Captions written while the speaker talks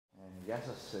Γεια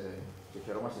σας και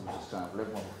χαιρόμαστε που σας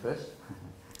ξαναβλέπουμε από χθες.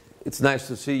 It's nice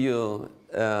to see you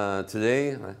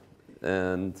today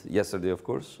and yesterday, of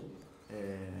course.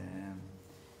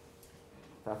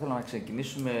 Θα ήθελα να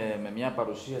ξεκινήσουμε με μια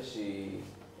παρουσίαση,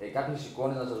 κάποιες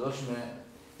εικόνες να σας δώσουμε.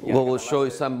 We will show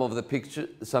you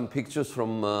some pictures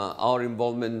from our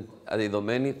involvement at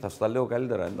Idomeni. Θα σου τα λέω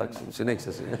καλύτερα, εντάξει, συνέχισε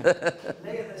εσύ.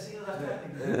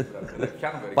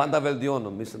 Πάντα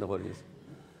βελτιώνω, μη στενοχωρείς.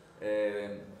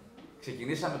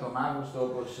 Ξεκινήσαμε τον Αύγουστο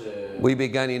όπως... We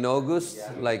began in August,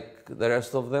 like the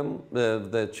rest of them,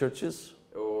 the churches.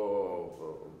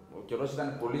 Ο καιρός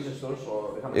ήταν πολύ ζεστός,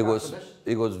 είχαμε κάθετες.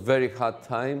 It was very hot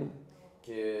time.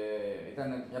 Και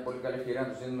ήταν μια πολύ καλή ευκαιρία να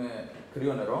τους δίνουμε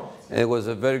κρύο νερό. It was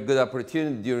a very good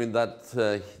opportunity during that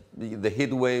the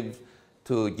heat wave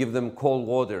to give them cold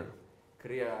water.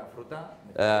 Κρύα φρούτα.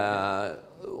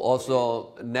 Also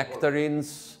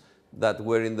nectarines that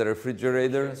were in the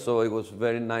refrigerator, so it was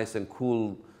very nice and cool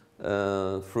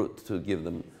fruit to give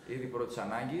them. Είδη πρώτης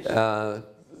ανάγκης.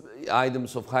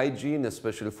 Items of hygiene,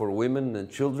 especially for women and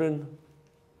children.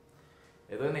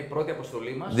 Εδώ είναι η πρώτη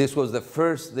αποστολή μας. This was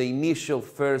the initial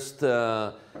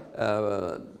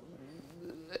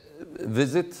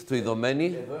visit to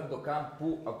Idomeni. Εδώ είναι το camp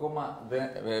που ακόμα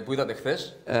που είδατε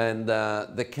χθες. And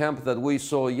the camp that we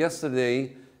saw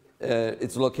yesterday,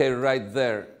 it's located right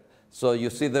there. So you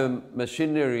see the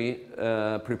machinery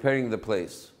preparing the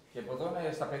place. Και από εδώ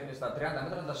είναι στα 30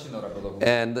 μέτρα είναι τα σύνορα από εδώ.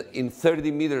 And in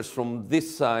 30 meters from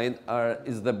this side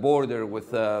is the border with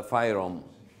Fyrom.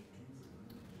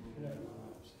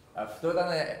 Αυτό ήταν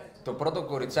το πρώτο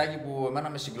κοριτσάκι που εμένα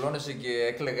με συγκλώνησε και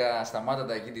έκλαιγα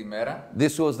σταμάτατα εκεί τη μέρα.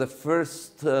 This was the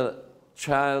first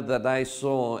child that I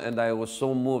saw and I was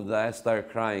so moved that I started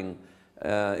crying.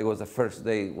 It was the first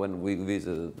day when we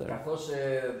visited there. Καθώς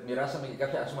μοιράσαμε και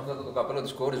κάποια αυτό το καπέλο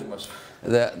της κόρης μας.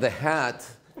 The hat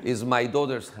is my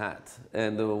daughter's hat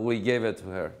and we gave it to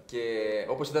her. Και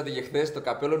όπως είδατε και χθες, το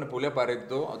καπέλο είναι πολύ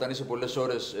απαραίτητο όταν είσαι πολλές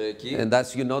ώρες εκεί. And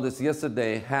as you noticed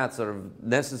yesterday, hats are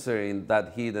necessary in that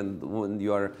heat and when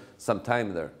you are some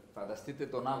time there. Φανταστείτε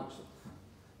τον Αύγουστο.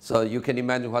 So you can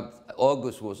imagine what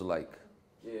August was like.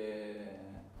 Και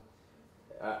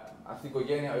αυτή η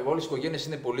οικογένεια, όλες οι οικογένειες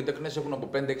είναι πολύτεκνες, έχουν από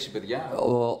 5-6 παιδιά.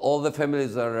 All the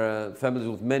families are families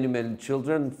with many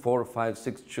children, 4, 5,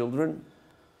 6 children.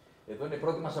 Εδώ είναι η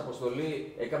πρώτη μας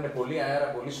αποστολή, έκαμε πολύ αέρα,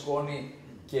 πολύ σκόνη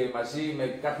και μαζί με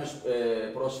κάποιους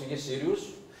πρόσφυγες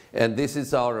Σύριους. And this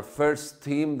is our first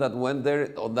team that went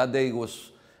there. On that day it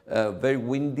was very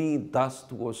windy,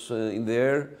 dust was in the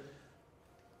air.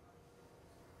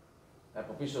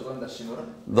 Από πίσω εδώ είναι τα σύνορα.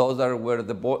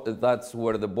 That's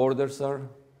where the borders are.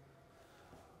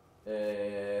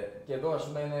 Και εδώ ας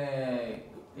πούμε είναι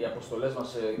οι αποστολές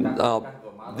μας κάθε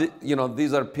εβδομάδα. You know,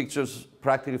 these are pictures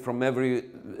practically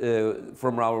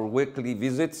from our weekly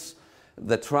visits.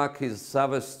 The truck is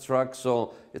Savas truck, so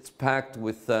it's packed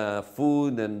with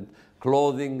food and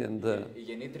clothing and. Η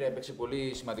γεννήτρια έπαιξε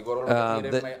πολύ σημαντικό ρόλο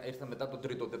γιατί ήρθε μετά το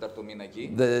τρίτο-τέταρτο μήνα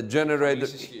εκεί. The generator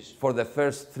for the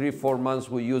first 3-4 months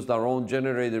we used our own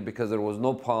generator because there was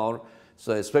no power.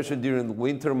 So especially during the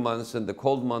winter months and the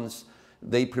cold months,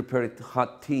 they prepared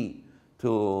hot tea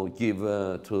to give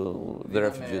to the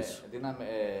refugees.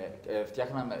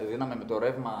 Δίναμε με το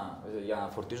ρεύμα για να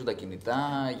φορτίζουν τα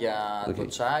κινητά, για το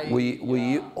τσάι.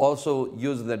 We also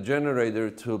use the generator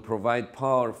to provide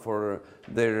power for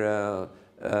their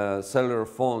cellular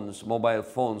phones, mobile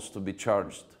phones to be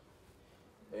charged.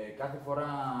 Κάθε φορά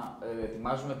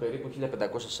ετοιμάζουμε περίπου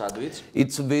 1.500 σάντουιτς.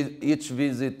 Each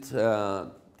visit,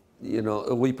 you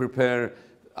know, we prepare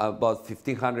about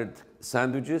 1,500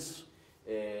 sandwiches.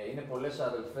 Είναι πολλές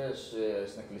αδελφές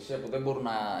στην εκκλησία που δεν μπορούν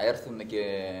να έρθουν και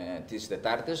τις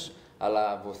Τετάρτες,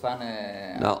 αλλά βοηθάνε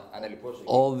ανελιπώς.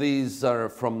 All these are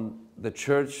from the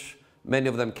church. Many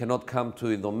of them cannot come to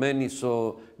Idomeni, so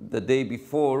the day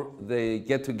before they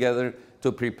get together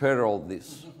to prepare all this.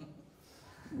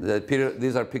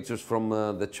 These are pictures from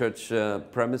the church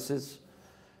premises.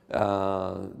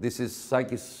 This is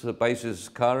Sakis Paisios'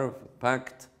 car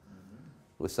packed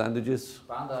with sandwiches.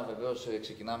 Πάντα βεβαίως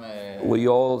ξεκινάμε. We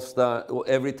all start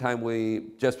every time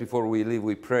just before we leave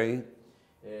we pray.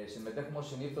 Συμμετέχουμε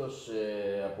συνήθως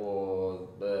από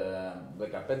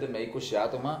 15 με 20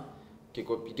 άτομα και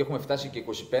έχουμε φτάσει και 25,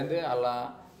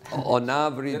 αλλά on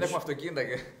average, δεν έχουμε αυτοκίνητα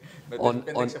και με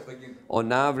 5-6 αυτοκίνητα.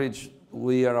 On average,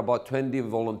 we are about 20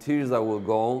 volunteers that will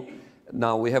go.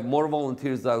 Now we have more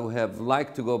volunteers that have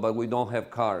like to go, but we don't have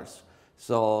cars.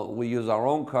 So we use our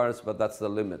own cars, but that's the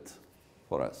limit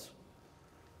for us.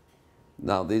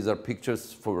 Now these are pictures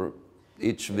for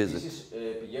each visit. Επίσης,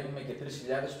 πηγαίνουμε και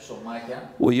 3.000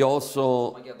 ψωμάκια. We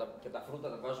also Και τα φρούτα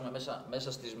τα βάζουμε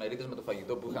μέσα στις μερίδες με το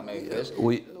φαγητό που είχαμε χθες.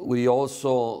 we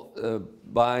also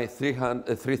buy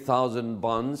 3,000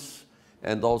 buns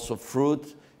and also fruit,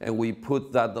 and we put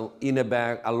that in a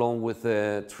bag along with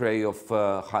a tray of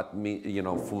hot meat,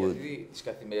 food. Γιατί τις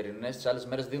καθημερινές, τις άλλες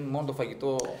μέρες δίνουν μόνο το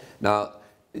φαγητό. Now,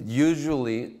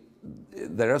 usually,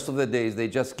 the rest of the days they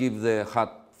just give the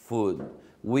hot food.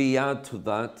 We add to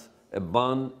that a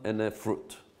bun and a fruit.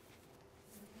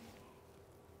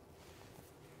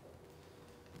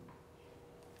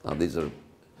 Now, these are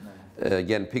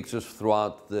again pictures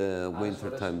throughout the winter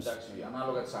times.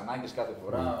 Ανάλογα τις ανάγκες κάθε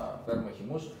φορά παίρνουμε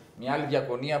χυμούς. Μια άλλη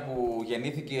διακονία που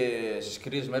γεννήθηκε στις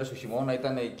κρύες μέρες του χειμώνα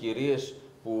ήταν οι κυρίες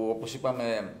που, όπως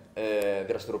είπαμε,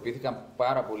 δραστηριοποιήθηκαν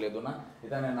πάρα πολύ έντονα.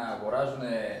 Ήταν να αγοράζουν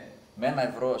με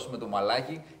 €1, ας πούμε, το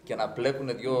μαλάκι και να πλέκουν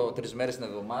 2-3 μέρες την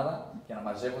εβδομάδα και να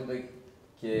μαζεύονται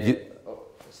και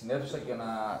στην αίθουσα και να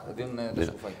δίνουν τα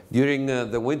σκουφάκια.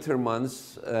 During the winter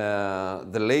months,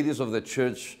 the ladies of the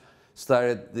church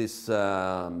started this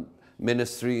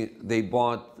ministry. They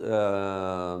bought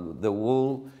the wool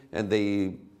and they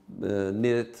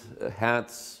knit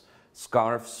hats,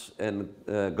 scarves, and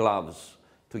gloves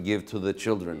to give to the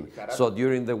children. So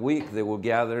during the week they will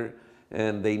gather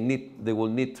and they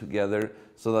will knit together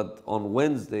so that on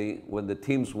Wednesday, when the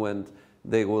teams went,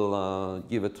 they will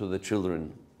give it to the children.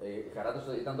 Η χαρά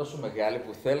τους ήταν τόσο μεγάλη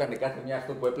που θέλανε κάθε μια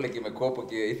αυτό που έπλεκε με κόπο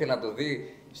και ήθελε να το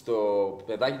δει στο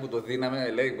παιδάκι που το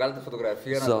δίναμε, λέει βγάλτε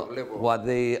φωτογραφία να το βλέπω. What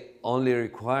they only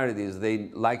required is they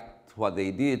liked what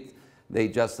they did. They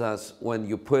just asked, when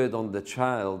you put it on the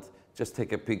child, just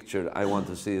take a picture. I want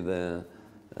to see the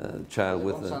child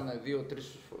with the...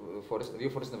 δύο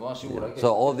φορές την εβδομάδα σίγουρα. So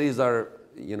all these are,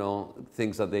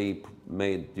 things that they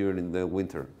made during the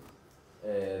winter.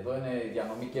 Εδώ είναι η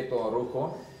διανομή και των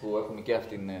ρούχων που έχουμε και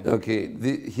αυτήν. Okay,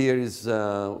 here is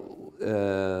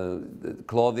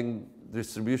clothing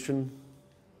distribution.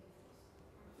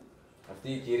 Αυτή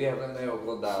η κυρία είναι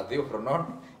 82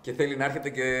 χρονών και θέλει να έρχεται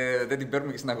και δεν την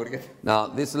παίρνουμε και συναγωριέται. Now,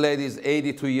 this lady is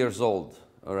 82 years old,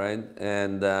 all right,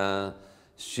 and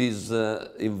she's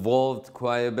involved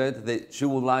quite a bit. She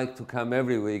would like to come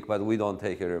every week, but we don't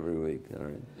take her every week, all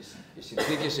right. Οι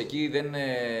συνθήκες εκεί δεν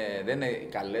είναι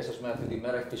καλές, ας πούμε, αυτή τη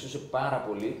μέρα φυσούσε πάρα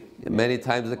πολύ. Many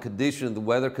times the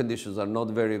weather conditions are not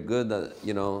very good.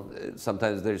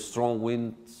 Sometimes there's strong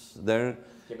winds there.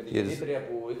 Και με την γεννήτρια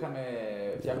που είχαμε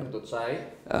φτιάχνει το τσάι,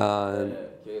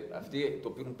 και αυτοί το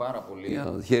πίνουν πάρα πολύ.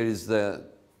 Here is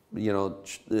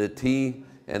the tea,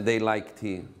 and they like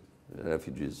tea,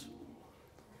 refugees.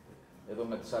 Εδώ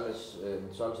με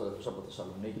τους άλλους αδελφούς από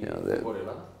Θεσσαλονίκη, Βόρεια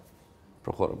Ελλάδα.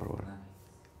 Προχώρα.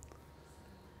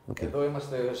 Okay. Εδώ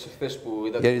είμαστε χθες που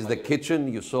είδατε. Here is the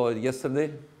kitchen. You saw it yesterday.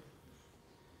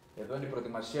 Εδώ είναι η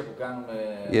προετοιμασία που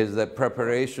κάνουμε. Here is the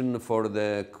preparation for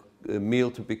the meal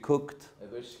to be cooked.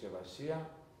 Εδώ η συσκευασία,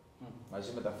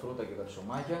 μαζί με τα φρούτα και τα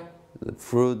ψωμάκια. The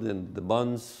fruit and the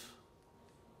buns.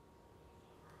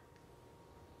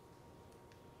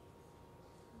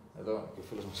 Εδώ και ο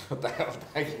φίλος μας ο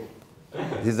Τάκη.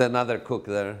 He's another cook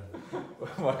there.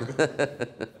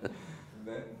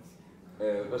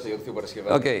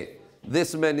 Okay, this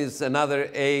man is another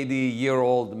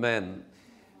 80-year-old man.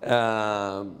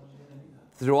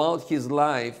 Throughout his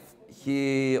life, he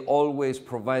always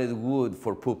provided wood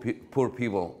for poor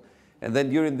people. And then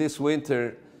during this winter,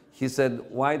 he said,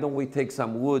 why don't we take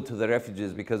some wood to the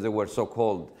refugees because they were so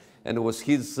cold? And it was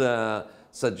his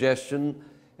suggestion,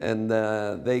 and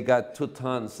they got 2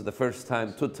 tons, the first time,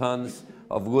 2 tons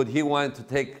of wood. He wanted to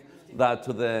take that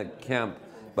to the camp,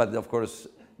 but of course,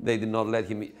 they did not let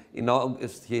him. In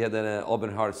August, he had an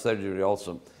open heart surgery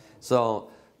also. So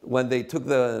when they took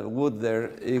the wood there,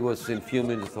 it was in few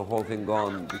minutes the whole thing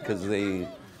gone because they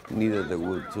needed the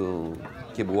wood to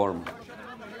keep warm.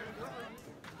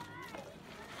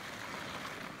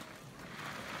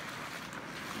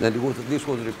 Then this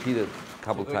was repeated a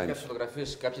couple times.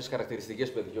 Κάποιες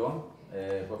χαρακτηριστικές παιδιών.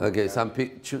 Okay, some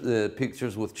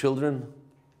pictures with children.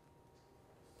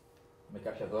 Με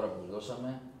κάποια δώρα που τους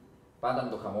δώσαμε. Πάντα με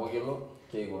το χαμόγελο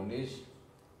και οι γονείς,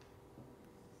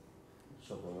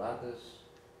 σοκολάτες,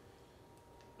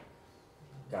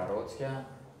 καρότσια,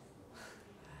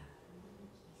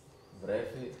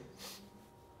 βρέφη.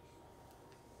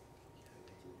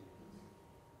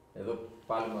 Εδώ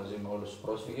πάλι μαζί με όλους τους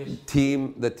πρόσφυγες.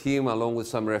 The team along with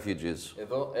some refugees.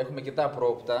 Εδώ έχουμε και τα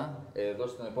απρόοπτα. Εδώ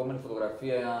στην επόμενη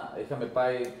φωτογραφία είχαμε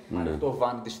πάει ανοιχτό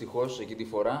βαν δυστυχώς εκεί τη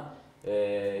φορά.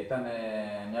 Ήταν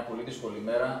μια πολύ δύσκολη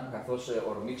μέρα, καθώς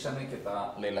ορμήξανε και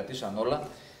τα λαιλατίσαν όλα.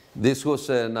 This was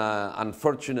an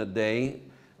unfortunate day.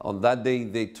 On that day,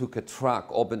 they took a truck,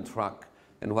 open truck,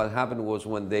 And what happened was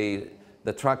when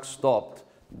the truck stopped,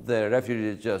 the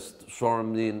refugees just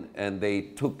swarmed in and they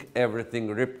took everything,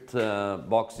 ripped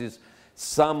boxes.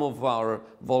 Some of our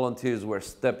volunteers were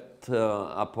stepped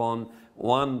upon.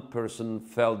 One person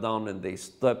fell down and they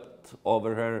stepped over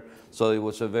her. So it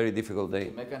was a very difficult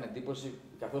day. Με έκανε εντύπωση,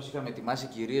 καθώς είχαμε ετοιμάσει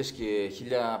κυρίες και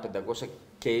 1500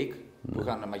 κέικ που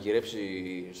είχαν μαγειρέψει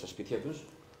στα σπίτια τους,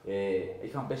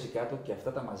 είχαν πέσει κάτω και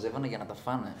αυτά τα μαζεύανε για να τα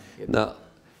φάνε. Now,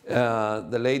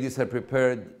 the ladies had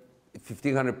prepared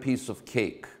 1,500 pieces of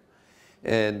cake.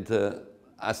 And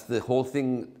as the whole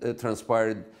thing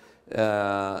transpired,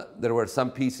 there were some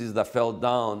pieces that fell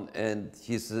down, and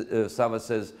Sava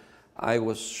says, I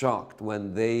was shocked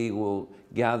when they will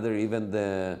gather even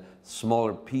the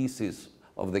smaller pieces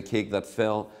of the cake that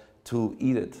fell to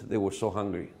eat it. They were so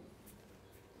hungry.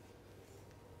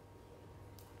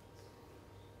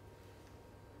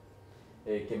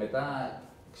 Και μετά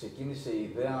ξεκίνησε η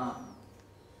ιδέα,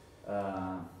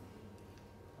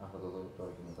 θα το δω τώρα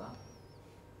και μετά.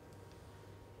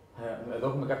 Εδώ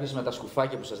έχουμε κάποιες με τα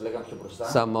σκουφάκια που σας λέγαμε πιο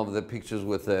μπροστά. Some of the pictures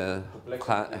with the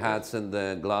hats and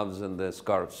the gloves and the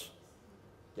scarves.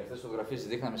 Και αυτές τις φωτογραφίες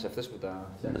δείχναμε σε αυτές που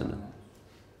τα φτιάξαμε.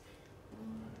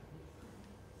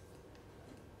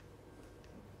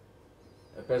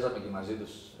 Παίζαμε και μαζί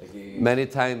τους εκεί. Many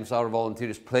times our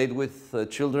volunteers played with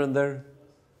children there.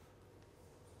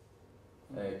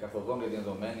 Καθοδόν για την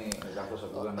Δομένη, καθώς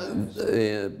ακούγαμε.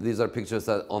 These are pictures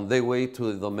that on their way to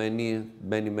the Domeni,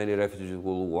 many refugees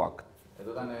will walk.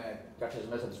 Εδώ ήταν κάποιες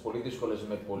μέσα τις πολύ δύσκολες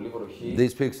με πολύ βροχή.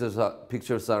 These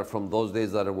pictures are from those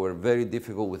days that were very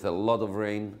difficult with a lot of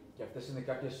rain. Και αυτές είναι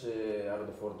κάποιες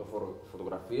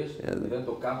φωτογραφίες. Εδώ είναι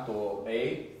το camp, το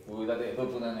A, που είδατε εδώ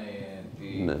που ήταν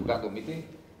που κάνει το meeting.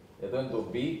 Εδώ είναι το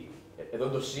B, εδώ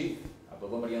είναι το C, από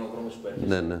εδώ μεριά είναι ο δρόμος που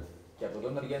έρχεσαι. Και από εδώ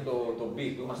μεριά είναι το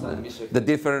B, που ήμασταν εμείς. The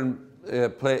different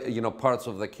parts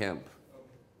of the camp.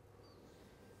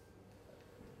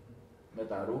 Με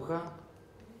τα ρούχα.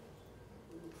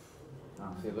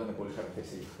 Αυτή εδώ είναι πολύ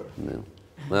χαρακτηριστική.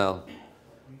 Well,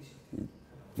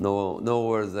 no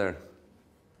words there.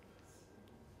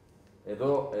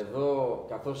 Εδώ,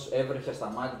 καθώς έβρεχε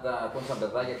ασταμάτητα, πόνσαν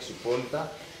παιδάκια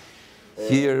ξυπόλυτα.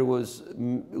 Here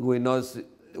we noticed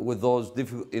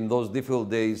in those difficult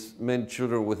days, many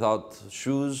children without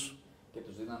shoes. Και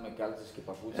τους δίναμε κάλτσες και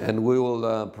παπούτσια. And we will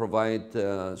provide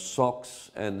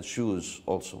socks and shoes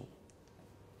also.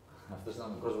 Αυτός ήταν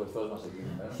ο μικρός βοηθός μας εκείνη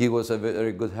την μέρα. He was a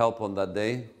very good help on that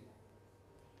day.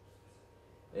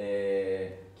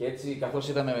 Και έτσι, καθώς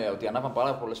είδαμε ότι ανάβαν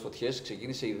πάρα πολλές φωτιές,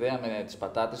 ξεκίνησε η ιδέα με τις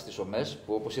πατάτες, τις ομές,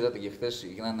 που όπως είδατε και χθες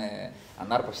γίνανε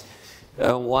ανάρπαστες.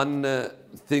 One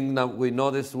thing that we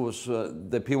noticed was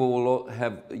the people will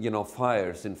have,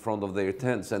 fires in front of their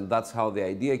tents, and that's how the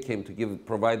idea came to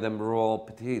provide them raw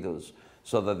potatoes,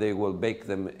 so that they will bake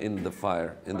them in the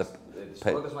fire, in the Τις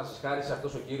πρώτες μας τις χάρισε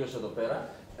αυτός ο κύριος εδώ πέρα.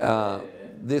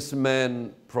 This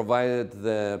man provided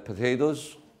the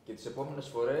potatoes. Και τις επόμενες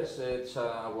φορές τις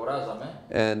αγοράζαμε.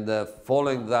 And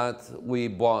following that,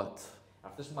 we bought.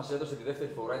 Αυτές που μας έδωσε τη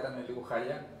δεύτερη φορά ήταν λίγο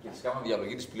χάλια και τις κάναμε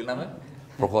διαλογή, τις πλύναμε.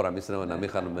 Προχώραμε, να μην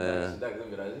χάνουμε. Εντάξει, δεν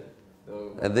πειράζει.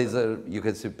 And these are, you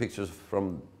can see pictures from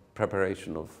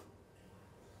preparation of.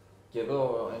 Και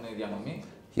εδώ είναι η διανομή.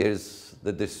 Here's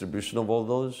the distribution of all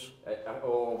those.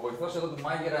 Ο βοηθός εδώ του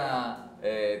μάγειρα,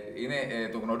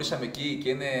 τον γνωρίσαμε εκεί και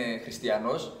είναι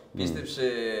χριστιανός. Πίστεψε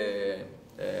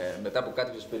μετά από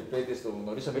κάποιες περιπέτειες, τον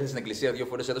γνωρίσαμε, ήρθε στην εκκλησία 2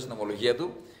 φορές, έδωσε την ομολογία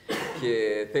του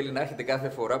και θέλει να έρχεται κάθε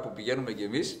φορά που πηγαίνουμε κι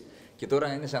εμείς. Και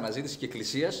τώρα είναι σε αναζήτηση και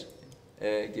εκκλησίας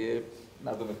και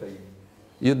να δούμε τι θα γίνει.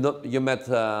 You met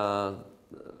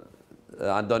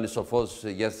Antonis Sofos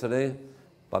yesterday.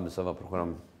 Πάμε Σάββα,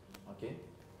 προχωράμε. Okay.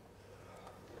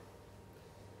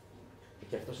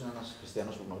 Και αυτός είναι ένας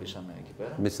χριστιανός που γνωρίσαμε εκεί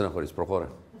πέρα. Μη στεναχωρείς,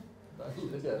 προχώρα. Εντάξει,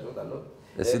 δεν πειράζει, εγώ τα λέω.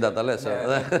 Εσύ τα λες.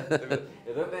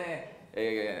 Εδώ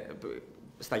είναι,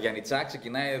 στα Γιαννιτσά,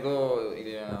 ξεκινάει εδώ.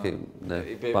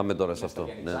 Πάμε τώρα σε αυτό.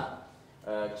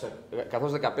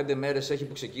 Καθώς 15 μέρες έχει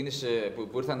που ξεκίνησε,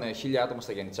 που ήρθαν 1.000 άτομα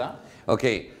στα Γιαννιτσά.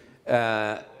 Okay.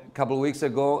 A couple of weeks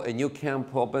ago, a new camp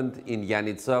opened in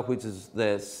Yanitsa, which is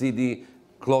the city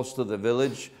close to the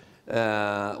village,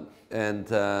 and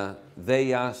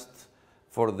they asked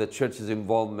for the church's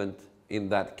involvement in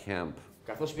that camp.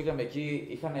 Καθώς πήγαμε εκεί,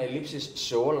 είχαν ελλείψεις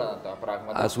σε όλα τα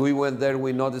πράγματα. As we went there,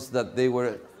 we noticed that they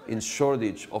were in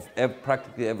shortage of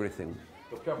practically everything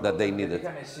that they needed.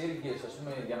 Είχαν σύριγγες, ας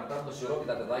πούμε, για να πάρουν το σιρόπι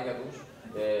τα παιδάκια τους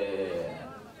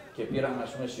και πήραν,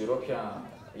 ας πούμε, σιρόπια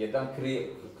γιατί ήταν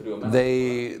κρυωμένα.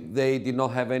 They did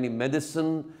not have any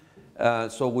medicine,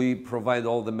 so we provide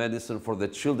all the medicine for the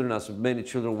children, as many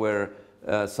children were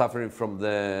suffering from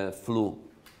the flu.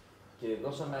 Και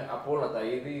δώσαμε από όλα τα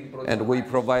είδη. And we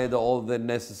provide all the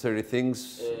necessary things.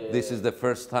 This is the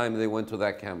first time they went to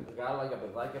that camp. Γάλα για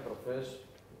παιδάκια, τροφές,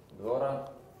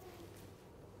 δώρα.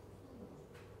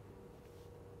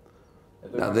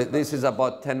 Now, this is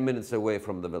about 10 minutes away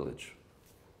from the village.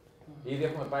 Ήδη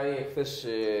έχουμε πάει εχθές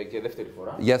και δεύτερη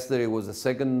φορά. Yesterday was the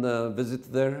second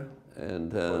visit there.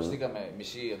 And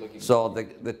so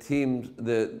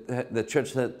the church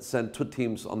sent two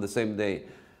teams on the same day.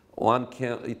 One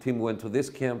team went to this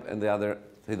camp and the other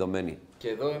to Idomeni. Και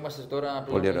εδώ είμαστε τώρα.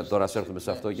 Πολύ ωραία. Τώρα έρθουμε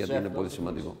σε αυτό γιατί είναι πολύ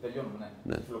σημαντικό. Τελειώνουμε,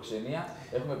 ναι. Στη φιλοξενία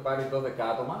έχουμε πάρει 12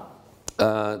 άτομα.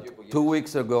 2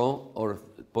 weeks ago, or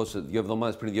πόσο, 2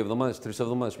 εβδομάδες πριν, 2 εβδομάδες, 3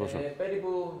 εβδομάδες, πόσο?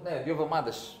 Περίπου, ναι, 2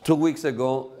 εβδομάδες. 2 weeks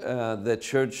ago, the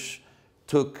church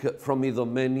took from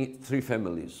Idomeni 3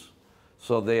 families.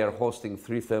 So they are hosting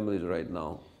 3 families right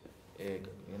now.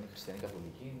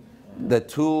 The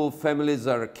 2 families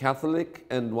are Catholic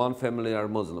and 1 family are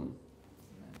Muslim.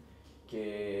 Και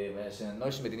με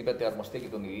συνεννόηση με την είπατε αρμοστία και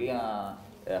τον Ηλία,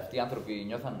 αυτοί οι άνθρωποι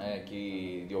νιώθαν και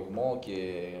διωγμό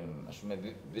και ας πούμε,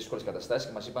 δύσκολες καταστάσεις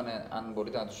και μας είπαν αν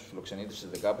μπορείτε να τους φιλοξενείτε σε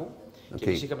κάπου. Και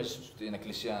εμείς είχαμε στην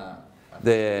εκκλησία.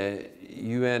 The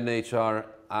UNHR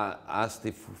asked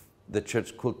if the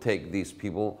church could take these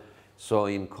people. So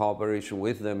in cooperation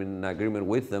with them, in agreement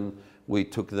with them, we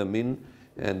took them in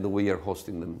and we are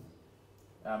hosting them.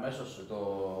 Αμέσως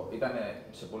ήταν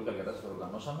σε πολύ καλή κατάσταση, το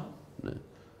οργανώσαμε. Ναι.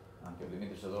 Αν και ο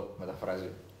Δημήτρης εδώ μεταφράζει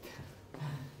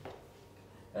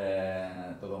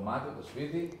το δωμάτιο, το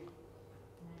σπίτι.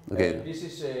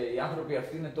 Επίσης, οι άνθρωποι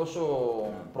αυτοί είναι τόσο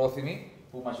πρόθυμοι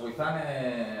που μας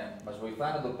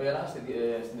βοηθάνε εδώ πέρα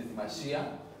στην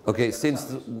ετοιμασία. Okay, since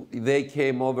they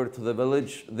came over to the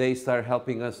village, they start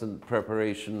helping us in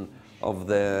preparation of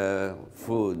the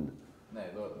food.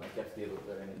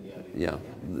 Yeah,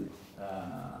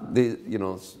 you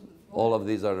know, all of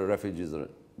these are refugees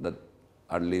that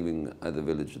are living at the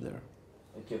village there.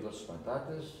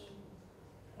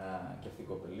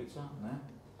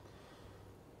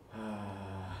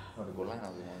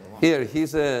 Here,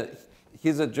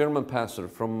 he's a German pastor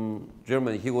from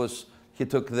Germany. He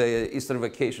took the Easter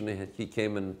vacation. He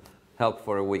came and helped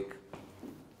for a week.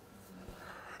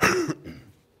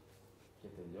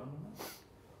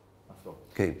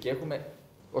 Okay. Και έχουμε,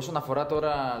 όσον αφορά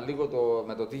τώρα λίγο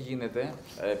με το τι γίνεται,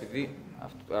 επειδή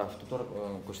αυτό τώρα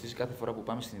κοστίζει κάθε φορά που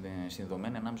πάμε στην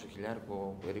Ιδωμένη 1,5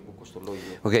 χιλιάρικο περίπου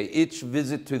κοστολόγιο. Okay, each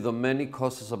visit to Idomeni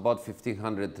costs us about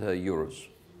 1,500 euros.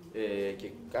 Και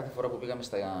κάθε φορά που πήγαμε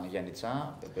στα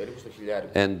Γιαννιτσά, περίπου στο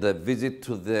χιλιάρικο. And the visit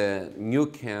to the new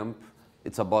camp,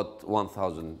 it's about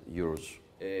 1,000 euros.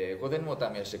 Εγώ δεν είμαι ο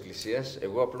ταμείας της Εκκλησίας,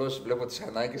 εγώ απλώς βλέπω τις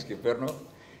ανάγκες και παίρνω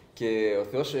και ο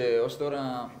Θεός ως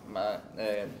τώρα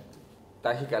τα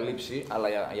έχει καλύψει, αλλά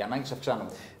οι ανάγκες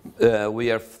αυξάνονται. We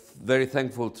are very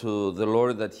thankful to the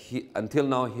Lord that until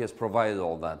now He has provided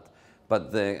all that,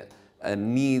 but the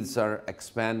needs are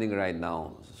expanding right now.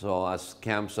 So as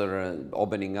camps are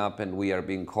opening up and we are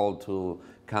being called to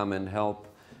come and help,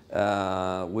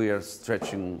 we are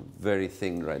stretching very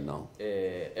thin right now.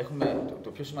 Το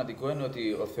πιο σημαντικό είναι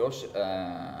ότι ο Θεός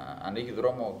ανοίγει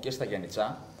δρόμο και στα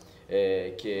Γιαννιτσά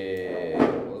και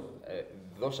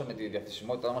δώσαμε τη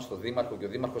διαθεσιμότητά μας στον Δήμαρχο και ο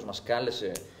Δήμαρχος μας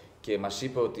κάλεσε και μας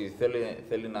είπε ότι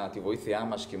θέλει τη βοήθειά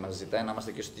μας και μας ζητάει να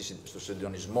είμαστε και στο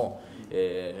συντονισμό,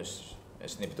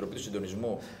 στην Επιτροπή του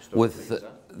Συντονισμού. With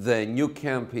the new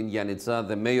camp in Yanitsa,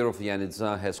 the mayor of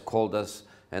Yanitsa has called us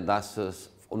and asked us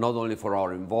not only for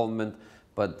our involvement,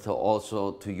 but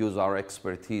also to use our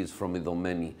expertise from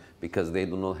Idomeni, because they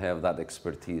do not have that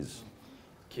expertise.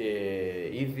 Και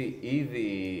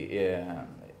ήδη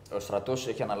ο στρατός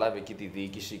έχει αναλάβει εκεί τη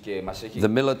διοίκηση και μας έχει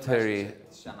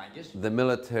τις ανάγκες. The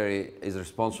military is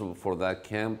responsible for that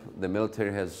camp. The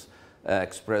military has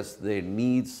expressed their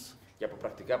needs. Και από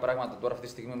πρακτικά πράγματα τώρα αυτή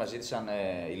τη στιγμή μας ζήτησαν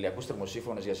ηλιακούς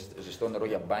θερμοσύφωνες για ζεστό νερό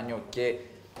για μπάνιο και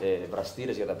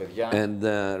βραστήρες για τα παιδιά. And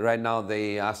right now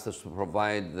they asked us to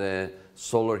provide the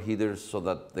solar heaters so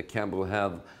that the camp will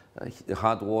have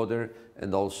hot water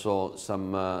and also some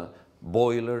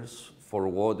boilers for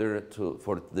water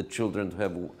for the children to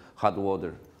have hot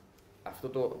water.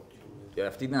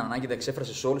 Αυτή την ανάγκη τα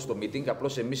εξέφρασε σε όλους στο meeting,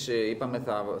 απλώς εμείς είπαμε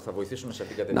θα βοηθήσουμε σε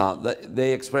αυτήν την κατεύθυνση. Now,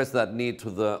 they expressed that need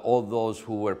to all those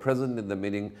who were present in the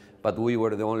meeting, but we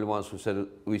were the only ones who said,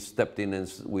 we stepped in and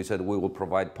we said we will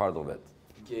provide part of it.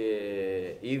 Και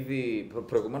ήδη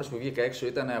προηγουμένως που βγήκα έξω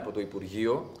ήταν από το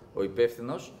Υπουργείο, ο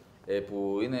υπεύθυνος,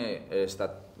 που είναι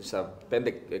στα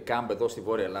 5 κάμπ εδώ στη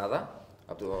Βόρεια Ελλάδα.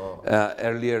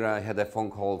 Earlier I had a phone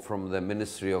call from the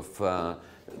Ministry of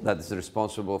that is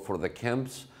responsible for the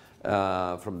camps.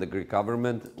 from the Greek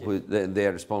government. They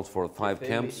are responsible for 5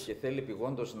 camps. Και θέλει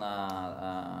επειγόντως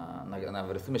να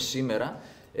βρεθούμε σήμερα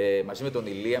μαζί με τον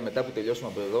Ηλία, μετά που τελειώσουμε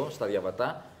από εδώ, στα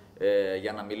Διαβατά,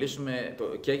 για να μιλήσουμε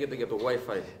και για το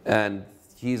Wi-Fi. And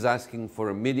he's asking for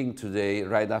a meeting today,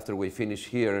 right after we finish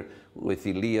here, with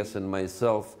Elias and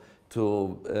myself, to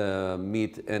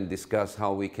meet and discuss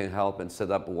how we can help and set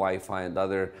up Wi-Fi and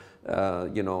other,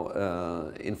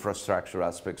 infrastructure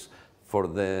aspects for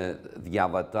the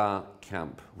Diavata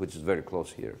camp, which is very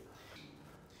close here.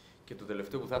 Και το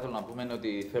τελευταίο που θα ήθελα να πούμε είναι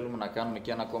ότι θέλουμε να κάνουμε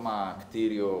και ένα ακόμα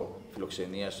κτίριο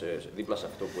φιλοξενίας δίπλα σε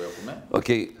αυτό που έχουμε.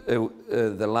 Okay,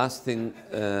 the last thing,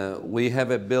 we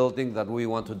have a building that we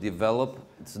want to develop.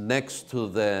 It's next to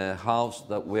the house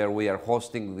where we are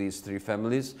hosting these 3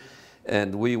 families. And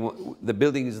the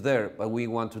building is there, but we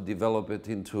want to develop it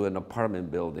into an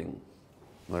apartment building.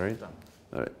 All right?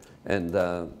 All right. And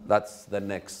that's the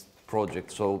next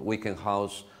project, so we can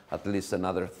house at least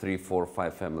another 3, 4,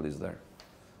 5 families there.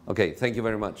 Okay, thank you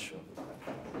very much.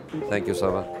 Thank you,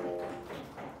 Sava.